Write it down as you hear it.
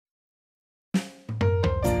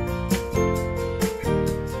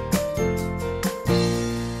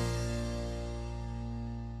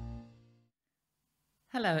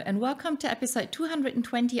Hello and welcome to episode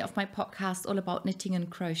 220 of my podcast all about knitting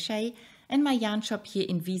and crochet and my yarn shop here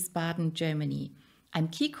in Wiesbaden, Germany. I'm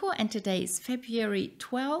Kiko and today is February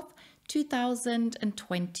 12th,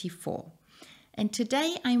 2024. And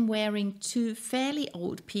today I'm wearing two fairly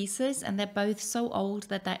old pieces, and they're both so old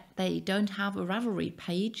that they don't have a Ravelry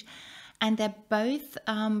page. And they're both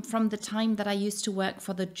from the time that I used to work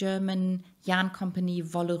for the German yarn company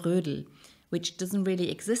Wolle, which doesn't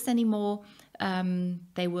really exist anymore.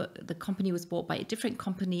 The company was bought by a different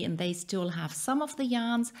company, and they still have some of the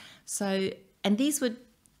yarns. And these were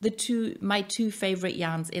my two favorite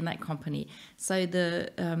yarns in that company. So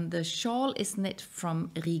the shawl is knit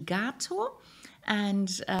from Rigato, and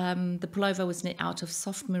the pullover was knit out of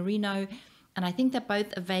soft merino. And I think they're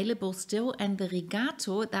both available still. And the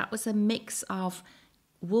Rigato, that was a mix of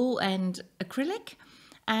wool and acrylic.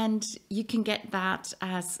 And you can get that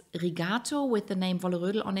as Rigato with the name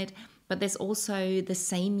Wolle on it. But there's also the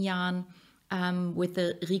same yarn with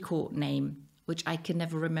the Rico name, which I can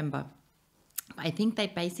never remember. I think they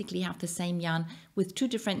basically have the same yarn with two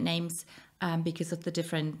different names because of the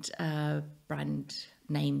different brand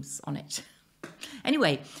names on it.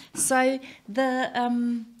 Anyway, so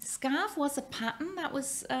the scarf was a pattern that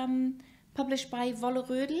was published by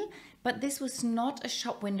Wolle, but this was not a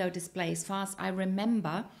shop window display as far as I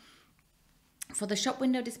remember. For the shop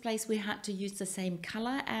window displays, we had to use the same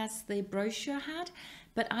color as the brochure had,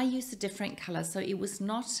 but I used a different color. So it was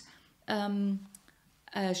not a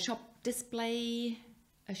shop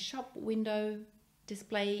window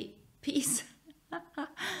display piece.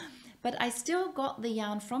 But I still got the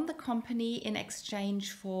yarn from the company in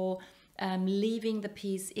exchange for leaving the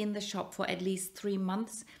piece in the shop for at least 3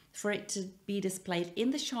 months for it to be displayed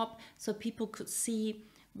in the shop so people could see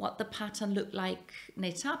what the pattern looked like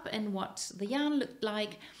knit up and what the yarn looked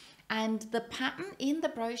like. And the pattern in the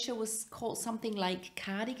brochure was called something like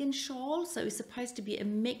cardigan shawl. So it's supposed to be a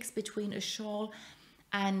mix between a shawl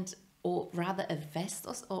or rather a vest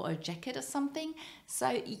or a jacket or something.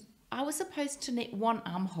 So I was supposed to knit one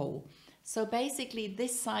armhole. So basically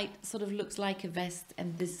this side sort of looks like a vest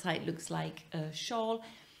and this side looks like a shawl.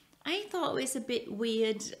 I thought it was a bit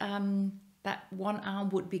weird that one arm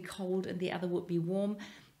would be cold and the other would be warm.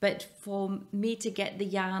 But for me to get the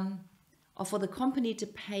yarn, or for the company to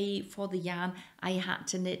pay for the yarn, I had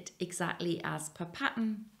to knit exactly as per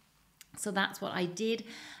pattern. So that's what I did.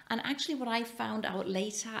 And actually what I found out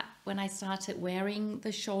later when I started wearing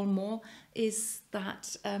the shawl more is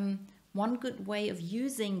that one good way of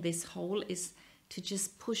using this hole is to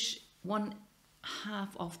just push one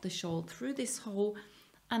half of the shawl through this hole.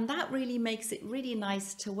 And that really makes it really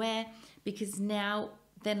nice to wear because now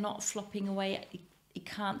they're not flopping away. It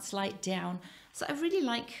can't slide down. So I really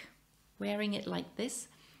like wearing it like this.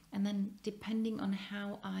 And then depending on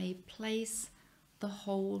how I place the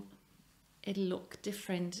hole, it'll look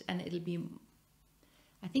different and it'll be,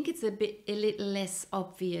 I think it's a little less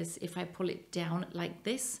obvious if I pull it down like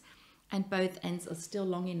this and both ends are still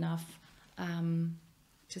long enough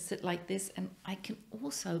to sit like this. And I can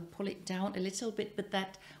also pull it down a little bit, but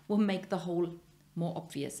that will make the hole more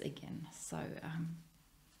obvious again. So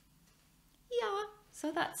yeah,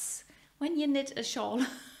 so that's when you knit a shawl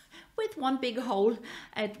with one big hole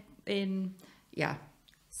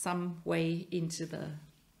some way into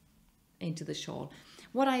the shawl.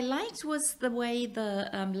 What I liked was the way the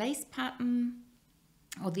lace pattern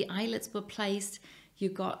or the eyelets were placed. You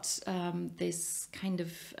got this kind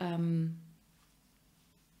of,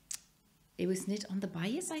 it was knit on the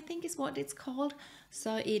bias, I think is what it's called.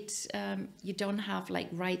 So you don't have like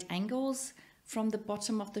right angles from the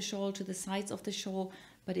bottom of the shawl to the sides of the shawl,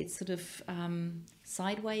 but it's sort of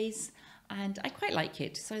sideways, and I quite like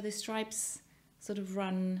it. So the stripes sort of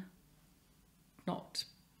run not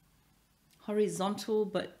horizontal,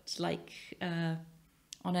 but like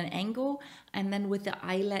on an angle, and then with the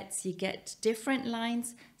eyelets you get different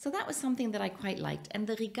lines. So that was something that I quite liked. And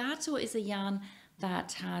the Rigato is a yarn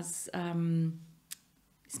that has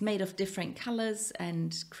it's made of different colors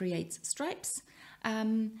and creates stripes,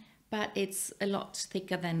 but it's a lot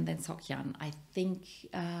thicker than sock yarn. I think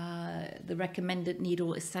the recommended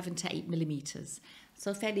needle is 7 to 8 millimeters,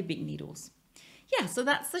 so fairly big needles. Yeah, so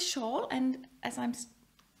that's the shawl, and as I'm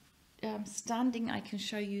standing, I can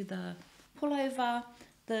show you the pullover.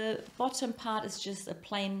 The bottom part is just a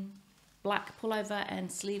plain black pullover and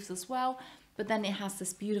sleeves as well, but then it has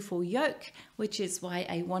this beautiful yoke, which is why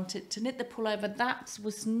I wanted to knit the pullover. That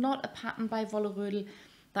was not a pattern by Wolle.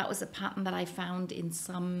 That was a pattern that I found in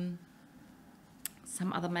some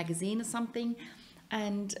other magazine or something.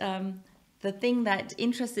 And the thing that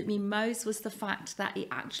interested me most was the fact that it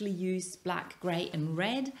actually used black, grey and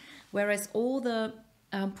red, whereas all the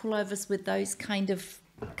pullovers with those kind of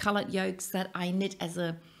colored yokes that I knit as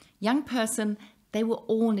a young person, they were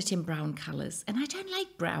all knit in brown colors. And I don't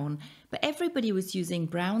like brown, but everybody was using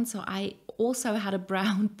brown. So I also had a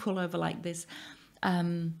brown pullover like this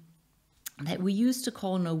that we used to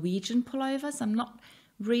call Norwegian pullovers. I'm not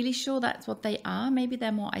really sure that's what they are. Maybe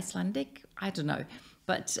they're more Icelandic. I don't know.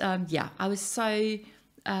 But yeah, I was so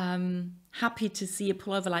happy to see a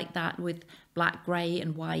pullover like that with black, grey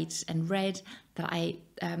and white and red that I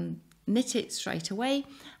knit it straight away.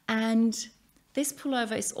 And this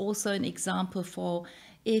pullover is also an example for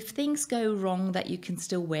if things go wrong that you can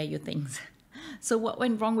still wear your things. So what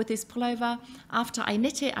went wrong with this pullover? After I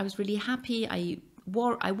knit it, I was really happy. I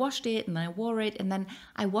washed it and I wore it, and then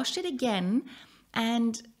I washed it again,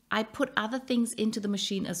 and I put other things into the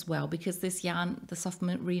machine as well, because this yarn, the soft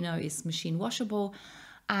merino, is machine washable.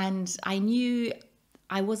 And I knew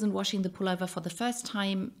I wasn't washing the pullover for the first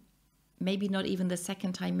time, maybe not even the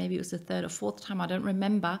second time, maybe it was the third or fourth time, I don't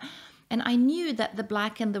remember. And I knew that the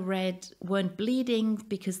black and the red weren't bleeding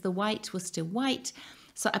because the white was still white.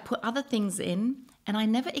 So I put other things in, and I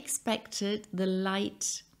never expected the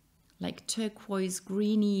light, like turquoise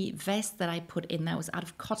greeny vest that I put in that was out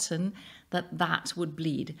of cotton, that would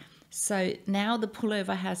bleed. So now the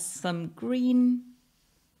pullover has some green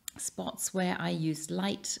spots where I used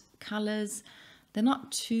light colors. They're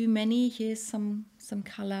not too many. Here's some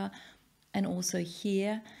color, and also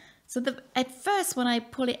here. So at first when I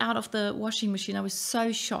pulled it out of the washing machine, I was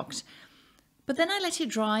so shocked. But then I let it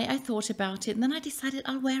dry, I thought about it, and then I decided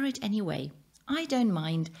I'll wear it anyway. I don't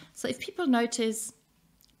mind. So if people notice,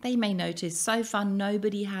 they may notice. So far,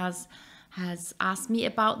 nobody has asked me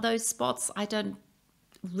about those spots. I don't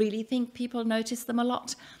really think people notice them a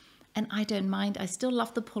lot, and I don't mind. I still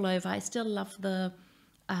love the pullover. I still love the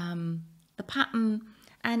pattern,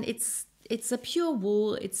 and it's a pure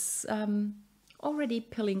wool. It's already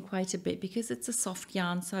pilling quite a bit because it's a soft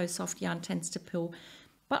yarn, so soft yarn tends to pill.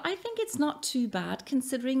 But I think it's not too bad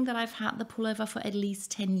considering that I've had the pullover for at least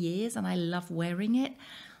 10 years and I love wearing it.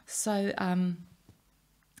 So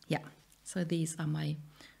yeah, so these are my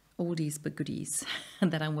oldies but goodies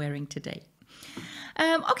that I'm wearing today.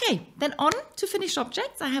 Okay, then on to finished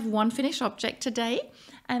objects. I have one finished object today,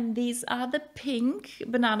 and these are the pink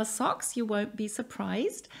banana socks. You won't be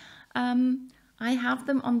surprised. I have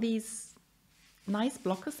them on these nice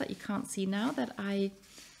blockers that you can't see now that I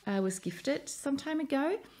was gifted some time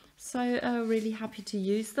ago. So really happy to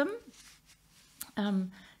use them.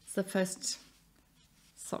 It's the first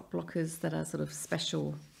sock blockers that are sort of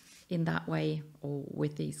special in that way, or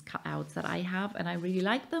with these cutouts that I have, and I really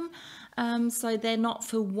like them. So they're not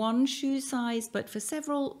for one shoe size, but for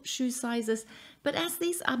several shoe sizes. But as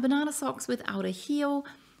these are banana socks without a heel,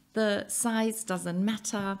 the size doesn't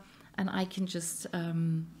matter, and I can just,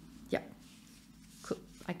 yeah,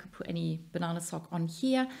 I could put any banana sock on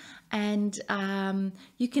here. And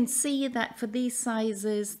you can see that for these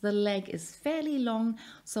sizes, the leg is fairly long,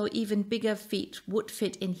 so even bigger feet would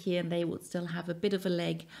fit in here, and they would still have a bit of a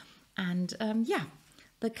leg. And yeah,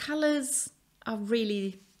 the colors are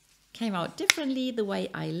really came out differently the way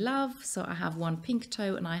I love. So I have one pink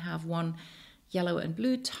toe and I have one yellow and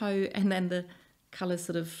blue toe, and then the colors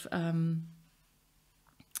sort of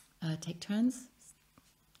take turns.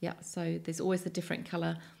 Yeah, so there's always a different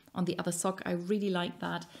color on the other sock. I really like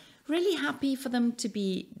that. Really happy for them to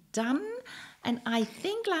be done. And I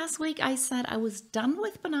think last week I said I was done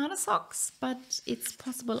with banana socks, but it's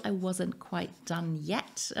possible I wasn't quite done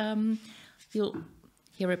yet. You'll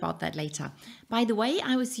hear about that later. By the way,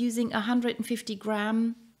 I was using 150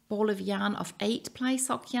 gram ball of yarn of 8-ply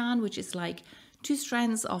sock yarn, which is like 2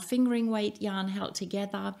 strands of fingering weight yarn held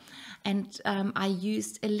together. And I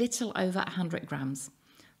used a little over 100 grams.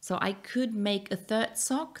 So I could make a third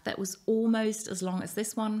sock that was almost as long as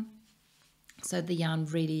this one. So the yarn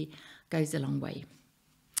really goes a long way.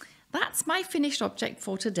 That's my finished object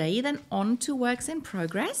for today. Then on to works in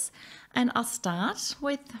progress. And I'll start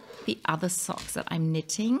with the other socks that I'm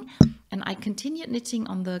knitting. And I continued knitting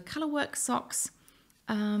on the colorwork socks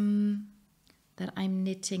that I'm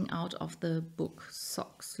knitting out of the book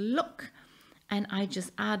Soxx Look. And I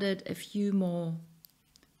just added a few more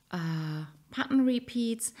pattern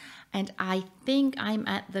repeats, and I think I'm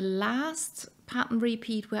at the last pattern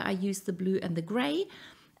repeat where I use the blue and the grey,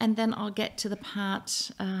 and then I'll get to the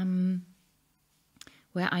part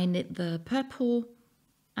where I knit the purple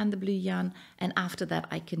and the blue yarn, and after that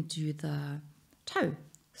I can do the toe.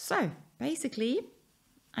 So basically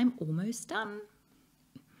I'm almost done.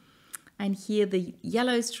 And here the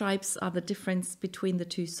yellow stripes are the difference between the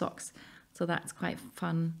two socks, so that's quite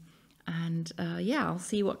fun. And yeah, I'll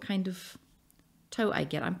see what kind of toe I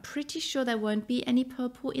get. I'm pretty sure there won't be any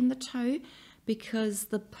purple in the toe because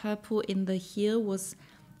the purple in the heel was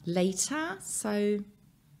later. So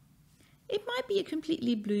it might be a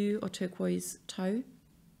completely blue or turquoise toe.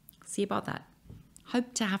 See about that.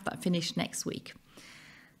 Hope to have that finished next week.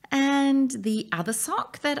 And the other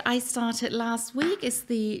sock that I started last week is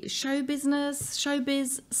the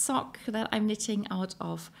Showbiz sock that I'm knitting out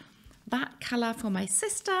of that color for my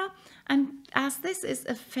sister. And as this is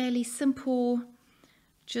a fairly simple,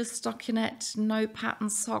 just stockinette, no pattern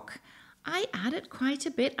sock, I added quite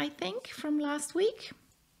a bit, I think, from last week.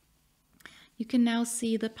 You can now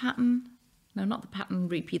see the pattern, no, not the pattern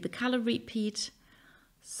repeat, the color repeat.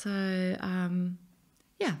 So,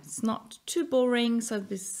 yeah, it's not too boring, so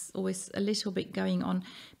there's always a little bit going on.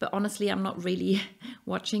 But honestly, I'm not really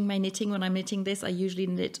watching my knitting when I'm knitting this. I usually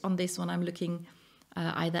knit on this when I'm looking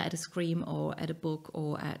either at a screen or at a book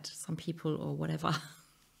or at some people or whatever.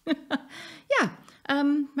 Yeah,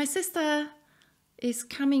 my sister is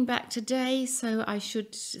coming back today, so I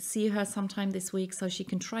should see her sometime this week so she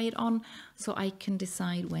can try it on, so I can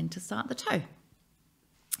decide when to start the toe.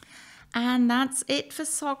 And that's it for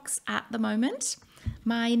socks at the moment.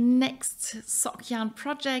 My next sock yarn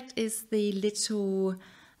project is the little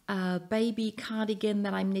baby cardigan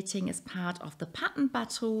that I'm knitting as part of the pattern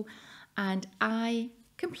battle, and I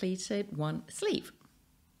completed one sleeve.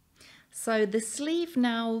 So the sleeve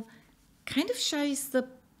now kind of shows the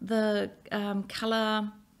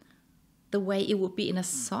color the way it would be in a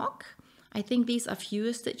sock. I think these are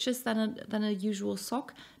fewer stitches than a usual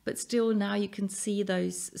sock, but still now you can see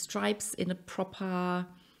those stripes in a proper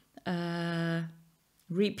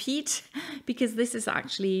repeat, because this is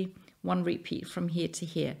actually one repeat from here to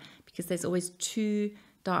here, because there's always two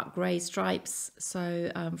dark grey stripes,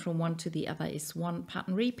 so from one to the other is one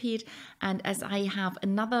pattern repeat. And as I have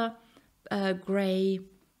another grey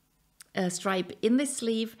stripe in this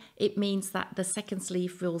sleeve, it means that the second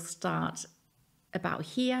sleeve will start about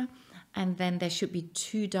here, and then there should be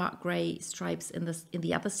two dark grey stripes in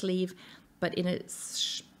the other sleeve, but in a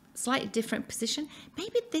slightly different position.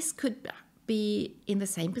 Maybe this could be in the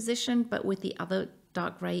same position, but with the other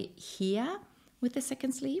dark grey here with the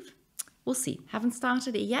second sleeve. We'll see. Haven't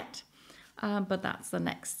started it yet, but that's the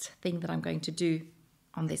next thing that I'm going to do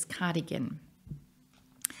on this cardigan.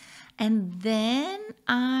 And then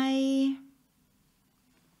I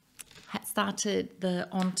had started the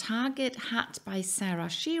On Target hat by Sarah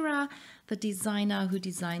Shearer, the designer who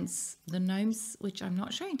designs the gnomes, which I'm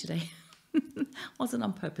not showing today. Wasn't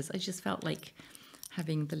on purpose. I just felt like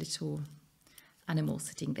having the little animal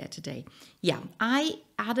sitting there today. Yeah, I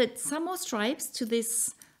added some more stripes to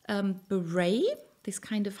this beret, this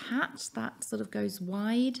kind of hat that sort of goes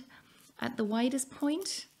wide at the widest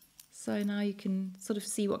point. So now you can sort of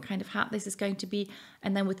see what kind of hat this is going to be.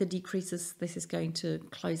 And then with the decreases, this is going to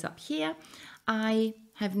close up here. I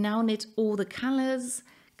have now knit all the colors,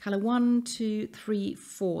 color 1, 2, 3,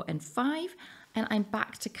 4, and 5. And I'm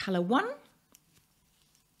back to color 1.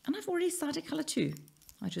 And I've already started color 2.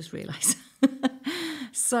 I just realized.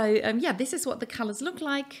 So yeah, this is what the colors look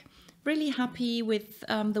like. Really happy with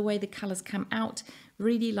the way the colors come out.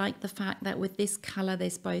 Really like the fact that with this color,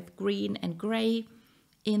 there's both green and gray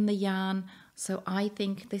in the yarn. So I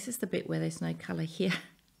think this is the bit where there's no color here.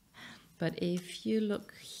 But if you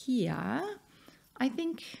look here, I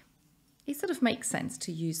think it sort of makes sense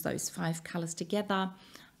to use those 5 colors together.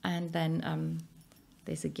 And then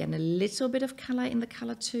there's again a little bit of color in the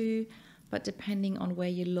color 2, but depending on where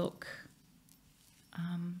you look.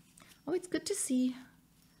 Oh, it's good to see.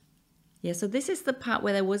 Yeah, so this is the part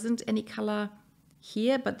where there wasn't any color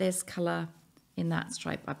here, but there's color in that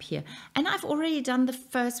stripe up here. And I've already done the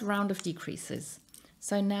first round of decreases.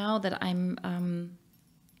 So now that I've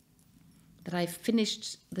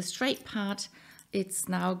finished the straight part, it's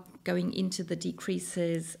now going into the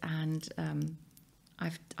decreases, and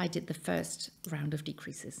I did the first round of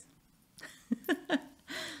decreases.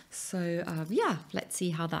 So yeah, let's see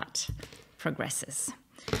how that progresses.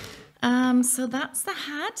 So that's the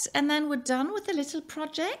hat, and then we're done with the little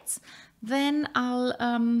projects. Then I'll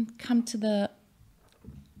come to the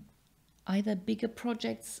either bigger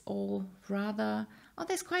projects or rather, oh,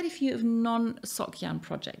 there's quite a few of non-sock yarn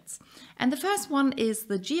projects. And the first one is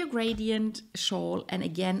the Geogradient shawl, and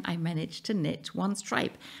again I managed to knit one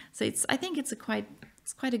stripe. So I think it's quite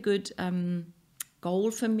a good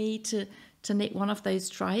goal for me to knit one of those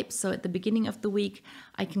stripes. So at the beginning of the week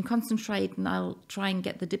I can concentrate and I'll try and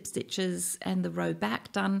get the dip stitches and the row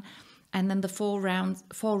back done, and then the 4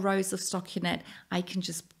 rows of stockinette I can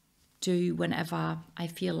just do whenever I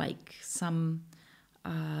feel like some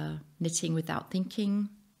knitting without thinking.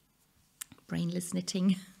 brainless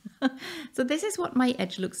knitting. So this is what my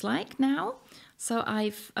edge looks like now. So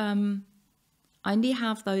I've I only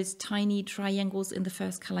have those tiny triangles in the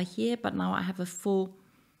first color here, but now I have a full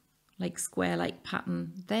like square like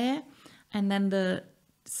pattern there. And then the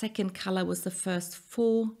second color was the first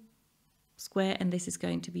full square, and this is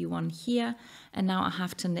going to be one here. And now I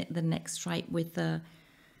have to knit the next stripe with the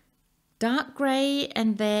dark gray,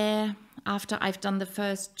 and there, after I've done the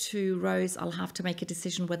first 2 rows, I'll have to make a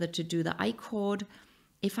decision whether to do the I-cord.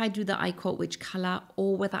 If I do the I-cord, which color,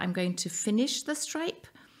 or whether I'm going to finish the stripe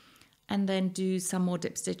and then do some more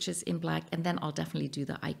dip stitches in black, and then I'll definitely do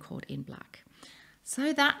the I-cord in black.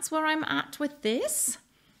 So that's where I'm at with this.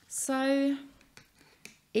 So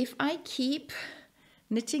if I keep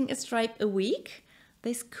knitting a stripe a week,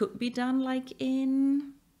 this could be done like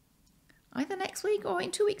in either next week or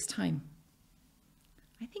in 2 weeks' time.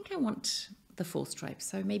 I think I want the full stripe,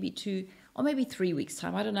 so maybe 2 or maybe 3 weeks'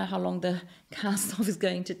 time. I don't know how long the cast off is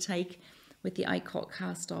going to take with the I-cord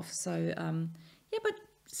cast off. So yeah, but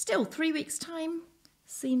still 3 weeks' time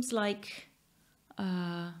seems like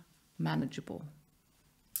manageable.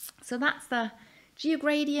 So that's the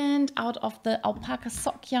Geogradient out of the Alpaka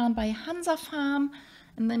sock yarn by Hansa Farm.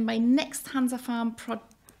 And then my next Hansa Farm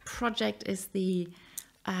project is the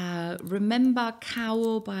Remember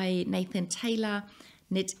Cowl by Nathan Taylor,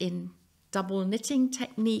 knit in double knitting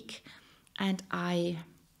technique. And I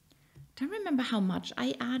don't remember how much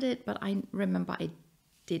I added, but I remember I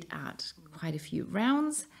did add quite a few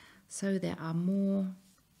rounds. So there are more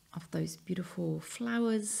of those beautiful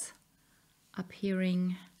flowers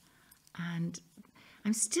appearing. And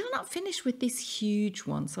I'm still not finished with this huge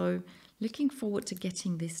one. So looking forward to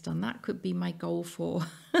getting this done. That could be my goal for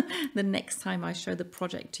the next time I show the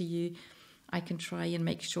project to you. I can try and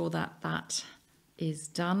make sure that that is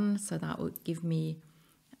done. So that would give me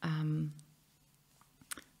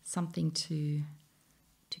something to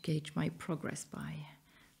gauge my progress by.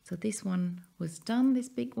 So this one was done, this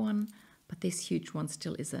big one, but this huge one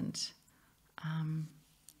still isn't.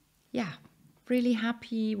 Yeah, really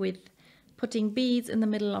happy with putting beads in the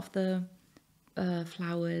middle of the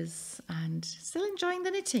flowers and still enjoying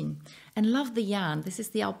the knitting, and love the yarn. This is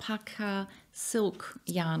the Alpaka silk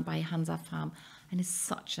yarn by Hansa Farm, and it's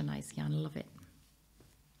such a nice yarn. I love it.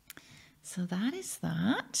 So that is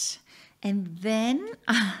that. And then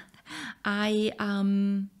I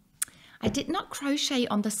did not crochet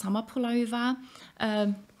on the summer pullover,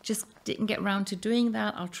 just didn't get around to doing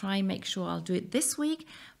that. I'll try and make sure I'll do it this week.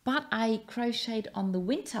 But I crocheted on the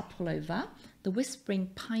winter pullover, the Whispering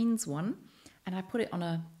Pines one, and I put it on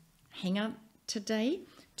a hanger today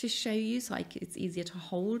to show you, so it's easier to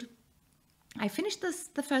hold. I finished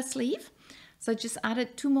the first sleeve, so just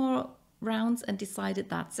added 2 more rounds and decided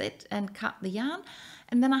that's it, and cut the yarn.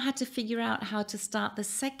 And then I had to figure out how to start the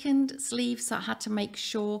second sleeve, so I had to make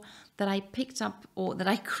sure that I picked up, or that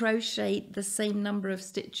I crocheted the same number of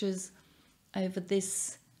stitches over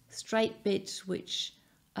this straight bit, which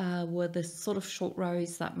were the sort of short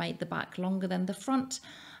rows that made the back longer than the front.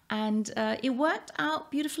 And it worked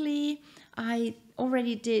out beautifully. I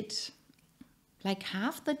already did like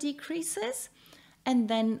half the decreases, and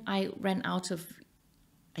then I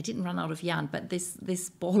didn't run out of yarn, but this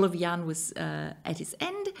ball of yarn was at its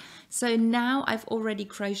end. So now I've already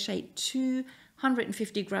crocheted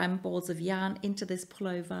 250 gram balls of yarn into this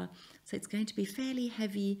pullover. So it's going to be fairly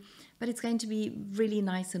heavy, but it's going to be really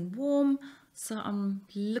nice and warm. So I'm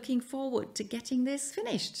looking forward to getting this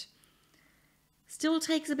finished. Still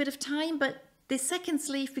takes a bit of time, but this second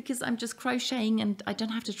sleeve, because I'm just crocheting and I don't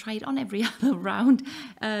have to try it on every other round,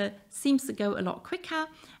 seems to go a lot quicker.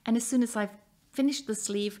 And as soon as I've finished the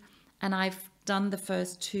sleeve and I've done the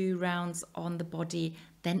first 2 rounds on the body,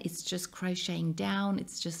 then it's just crocheting down.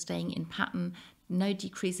 It's just staying in pattern, no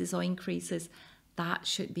decreases or increases. That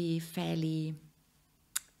should be fairly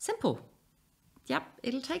simple. Yep,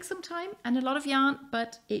 it'll take some time and a lot of yarn,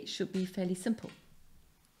 but it should be fairly simple.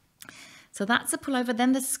 So that's the pullover.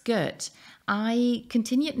 Then the skirt. I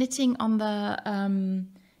continued knitting on the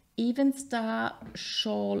Evenstar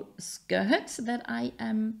shawl skirt that I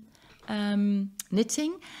am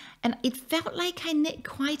knitting, and it felt like I knit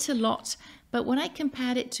quite a lot, but when I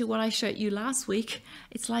compared it to what I showed you last week,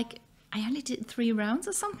 it's like I only did 3 rounds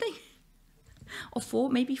or something, or 4,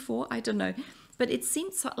 maybe 4, I don't know. But it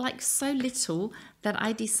seemed like so little that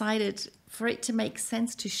I decided, for it to make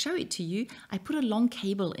sense to show it to you, I put a long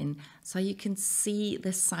cable in so you can see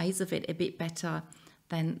the size of it a bit better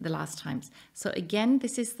than the last times. So again,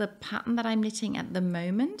 this is the pattern that I'm knitting at the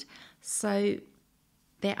moment. So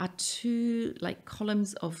there are 2 like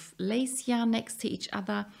columns of lace yarn next to each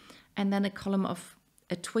other, and then a column of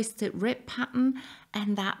a twisted rib pattern,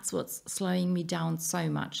 and that's what's slowing me down so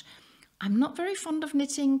much. I'm not very fond of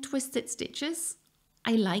knitting twisted stitches.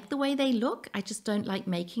 I like the way they look, I just don't like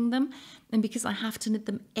making them. And because I have to knit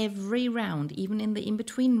them every round, even in the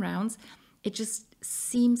in-between rounds, it just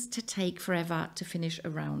seems to take forever to finish a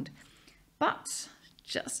round. But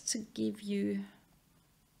just to give you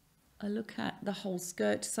a look at the whole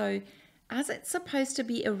skirt, so as it's supposed to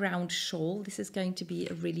be a round shawl, this is going to be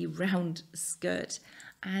a really round skirt.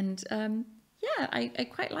 And yeah, I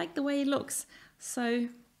quite like the way it looks. So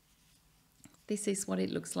this is what it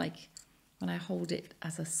looks like when I hold it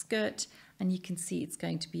as a skirt, and you can see it's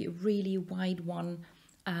going to be a really wide one.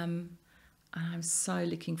 And I'm so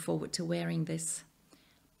looking forward to wearing this.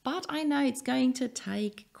 But I know it's going to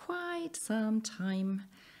take quite some time.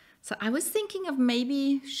 So I was thinking of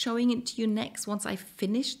maybe showing it to you next once I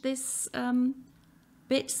finish this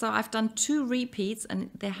bit. So I've done 2 repeats, and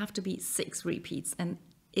there have to be 6 repeats, and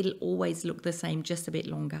it'll always look the same, just a bit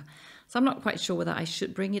longer. So I'm not quite sure whether I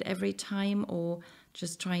should bring it every time or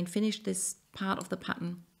just try and finish this part of the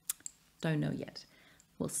pattern. Don't know yet.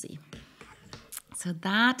 We'll see. So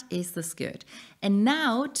that is the skirt. And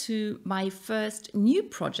now to my first new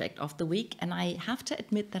project of the week. And I have to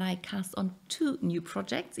admit that I cast on 2 new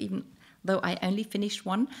projects, even though I only finished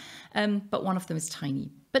one. But one of them is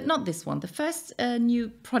tiny. But not this one. The first new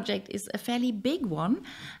project is a fairly big one.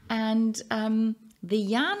 And the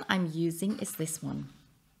yarn I'm using is this one.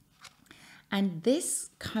 And this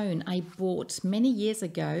cone I bought many years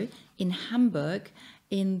ago in Hamburg,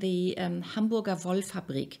 in the Hamburger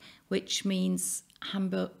Wollfabrik, which means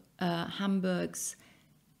Hamburg's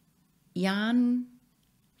yarn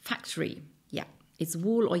factory. Yeah, it's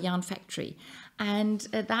wool or yarn factory. And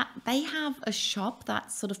that they have a shop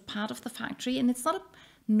that's sort of part of the factory, and it's not a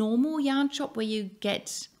normal yarn shop where you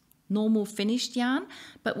get normal finished yarn,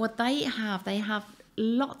 but what they have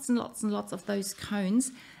lots and lots and lots of those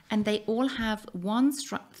cones, and they all have one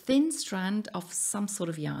thin strand of some sort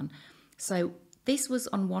of yarn. So this was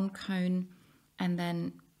on one cone, and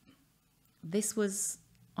then this was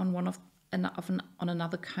on one on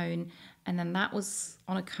another cone, and then that was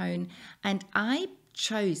on a cone. And I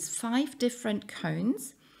chose 5 different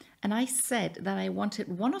cones, and I said that I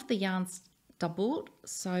wanted one of the yarns doubled.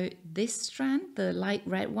 So this strand, the light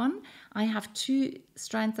red one, I have 2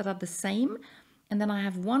 strands that are the same, and then I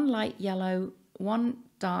have one light yellow, one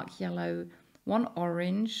dark yellow, one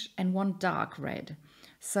orange, and one dark red.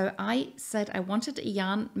 So I said I wanted a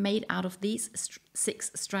yarn made out of these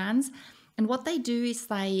 6 strands. And what they do is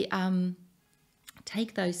they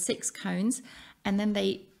take those 6 cones, and then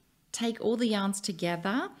they take all the yarns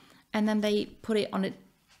together, and then they put it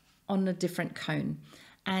on a different cone.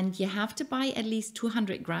 And you have to buy at least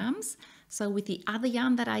 200 grams. So with the other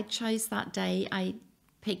yarn that I chose that day, I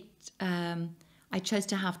chose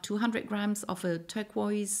to have 200 grams of a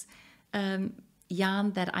turquoise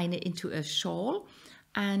yarn that I knit into a shawl.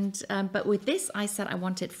 And but with this, I said I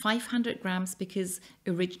wanted 500 grams because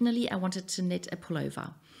originally I wanted to knit a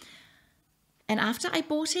pullover. And after I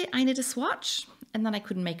bought it, I knit a swatch, and then I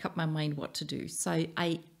couldn't make up my mind what to do. So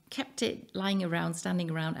I kept it lying around,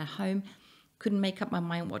 standing around at home, couldn't make up my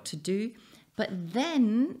mind what to do. But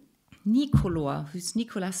then Nicola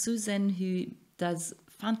Susan, who does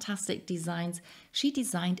fantastic designs, she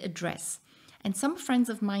designed a dress. And some friends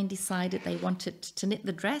of mine decided they wanted to knit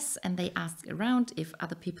the dress, and they asked around if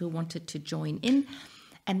other people wanted to join in.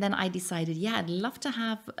 And then I decided, yeah, I'd love to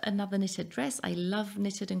have another knitted dress. I love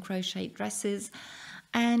knitted and crocheted dresses.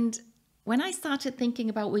 And when I started thinking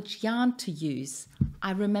about which yarn to use,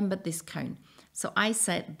 I remembered this cone. So I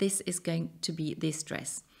said, this is going to be this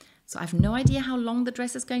dress. So I have no idea how long the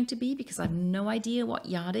dress is going to be because I have no idea what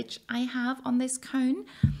yardage I have on this cone.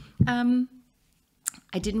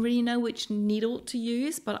 I didn't really know which needle to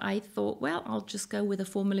use, but I thought, well, I'll just go with a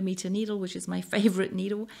 4mm needle, which is my favorite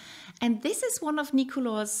needle. And this is one of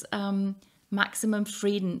Nicola's maximum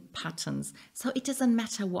freedom patterns. So it doesn't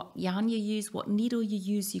matter what yarn you use, what needle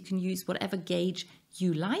you can use whatever gauge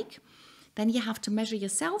you like. Then you have to measure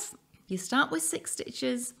yourself. You start with 6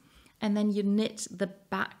 stitches, and then you knit the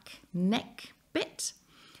back neck bit.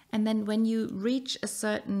 And then when you reach a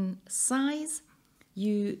certain size,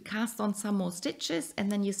 you cast on some more stitches,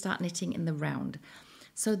 and then you start knitting in the round.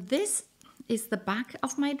 So this is the back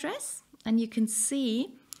of my dress, and you can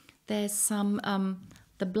see there's some,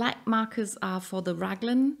 the black markers are for the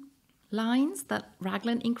raglan lines, that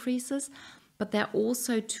raglan increases, but there are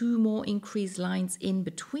also 2 more increased lines in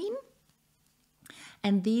between,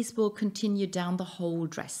 and these will continue down the whole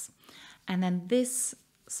dress. And then this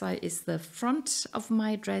side is the front of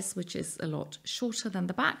my dress, which is a lot shorter than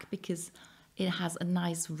the back because It has a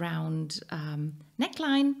nice round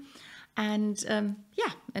neckline. And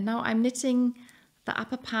yeah, and now I'm knitting the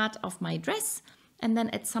upper part of my dress. And then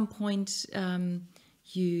at some point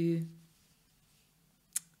you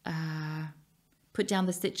put down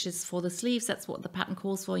the stitches for the sleeves. That's what the pattern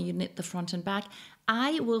calls for. You knit the front and back.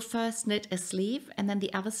 I will first knit a sleeve and then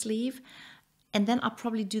the other sleeve. And then I'll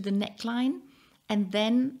probably do the neckline. And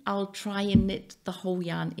then I'll try and knit the whole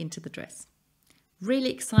yarn into the dress.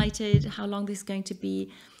 Really excited how long this is going to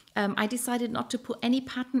be. I decided not to put any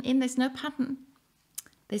pattern in. There's no pattern.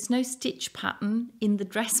 There's no stitch pattern in the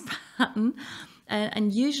dress pattern.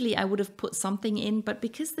 And usually I would have put something in, but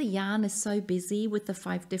because the yarn is so busy with the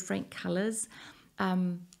 5 different colors,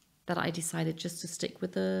 that I decided just to stick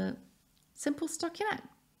with a simple stockinette.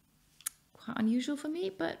 Quite unusual for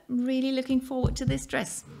me, but really looking forward to this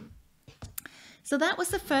dress. So that was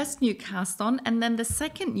the first new cast on, and then the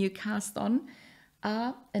second new cast on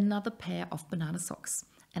are another pair of banana socks.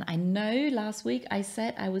 And I know last week I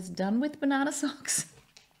said I was done with banana socks,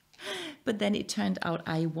 but then it turned out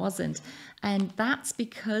I wasn't. And that's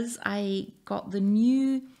because I got the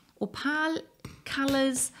new opal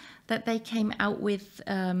colors that they came out with.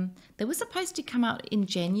 They were supposed to come out in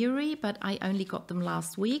January, but I only got them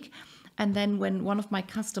last week. And then when one of my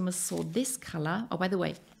customers saw this color, oh, by the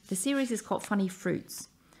way, the series is called Funny Fruits.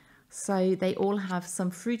 So they all have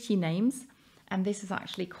some fruity names. And this is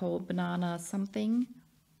actually called banana something,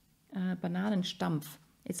 Bananenstampf.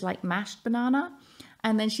 It's like mashed banana.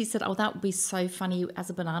 And then she said, oh, that would be so funny as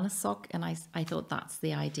a banana sock. And I thought that's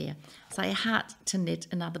the idea. So I had to knit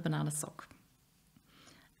another banana sock.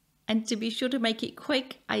 And to be sure to make it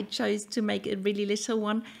quick, I chose to make a really little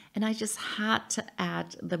one. And I just had to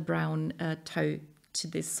add the brown toe to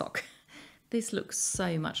this sock. This looks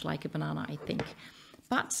so much like a banana, I think.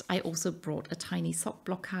 But I also brought a tiny sock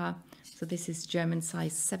blocker. So this is German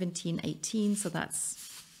size 17-18. So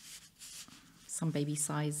that's some baby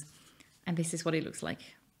size. And this is what it looks like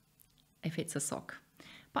if it's a sock.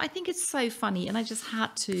 But I think it's so funny. And I just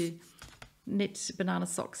had to knit banana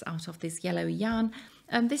socks out of this yellow yarn.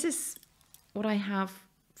 This is what I have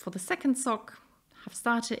for the second sock. Have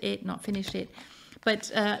started it, not finished it.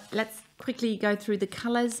 But let's quickly go through the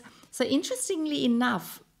colors. So interestingly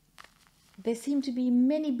enough, there seem to be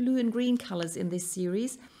many blue and green colors in this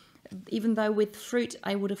series. Even though with fruit,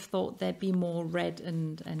 I would have thought there'd be more red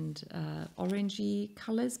and orangey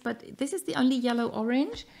colors. But this is the only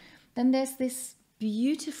yellow-orange. Then there's this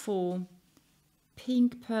beautiful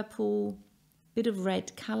pink, purple, bit of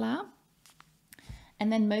red color.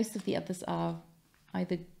 And then most of the others are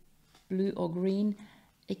either blue or green,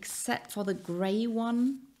 except for the gray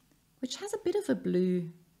one, which has a bit of a blue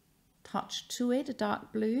touch to it, a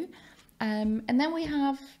dark blue. And then we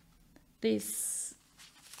have this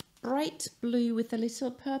bright blue with a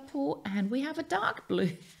little purple, and we have a dark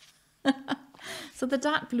blue. So the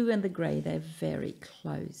dark blue and the gray, they're very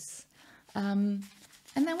close. And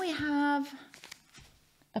then we have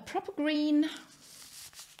a proper green,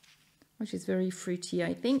 which is very fruity,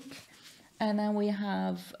 I think. And then we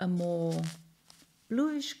have a more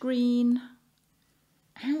bluish green,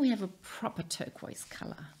 and we have a proper turquoise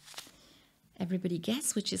color. Everybody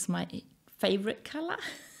guess which is my favorite color?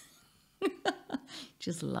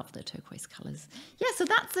 Just love the turquoise colors. Yeah, so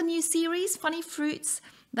that's the new series, Funny Fruits,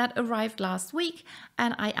 that arrived last week.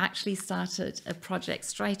 And I actually started a project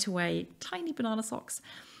straight away, tiny banana socks.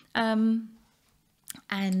 Yeah.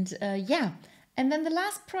 And then the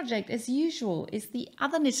last project, as usual, is the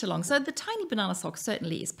other knit along. So the tiny banana sock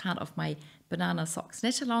certainly is part of my banana socks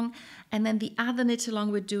knit along. And then the other knit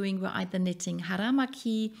along we're either knitting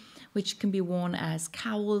Haramaki, which can be worn as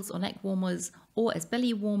cowls or neck warmers, or as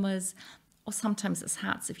belly warmers, or sometimes as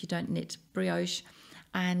hats if you don't knit brioche.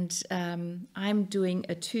 And I'm doing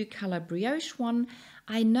a 2-color brioche one.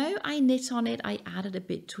 I know I knit on it, I added a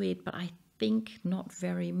bit to it, but I think not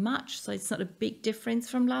very much. So it's not a big difference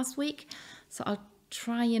from last week. So I'll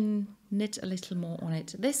try and knit a little more on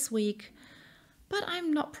it this week, but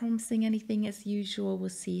I'm not promising anything as usual. We'll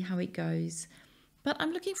see how it goes. But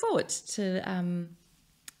I'm looking forward to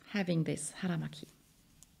having this Haramaki.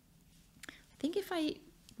 I think if I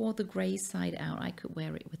wore the grey side out, I could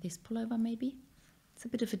wear it with this pullover maybe. It's a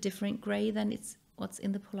bit of a different grey than it's what's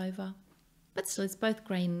in the pullover. But still, it's both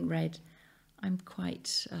grey and red. I'm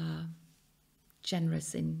quite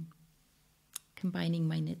generous in combining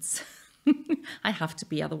my knits. I have to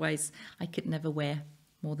be, otherwise I could never wear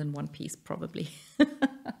more than one piece probably.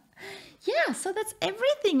 Yeah, so that's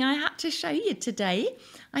everything I had to show you today.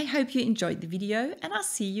 I hope you enjoyed the video, and I'll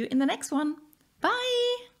see you in the next one.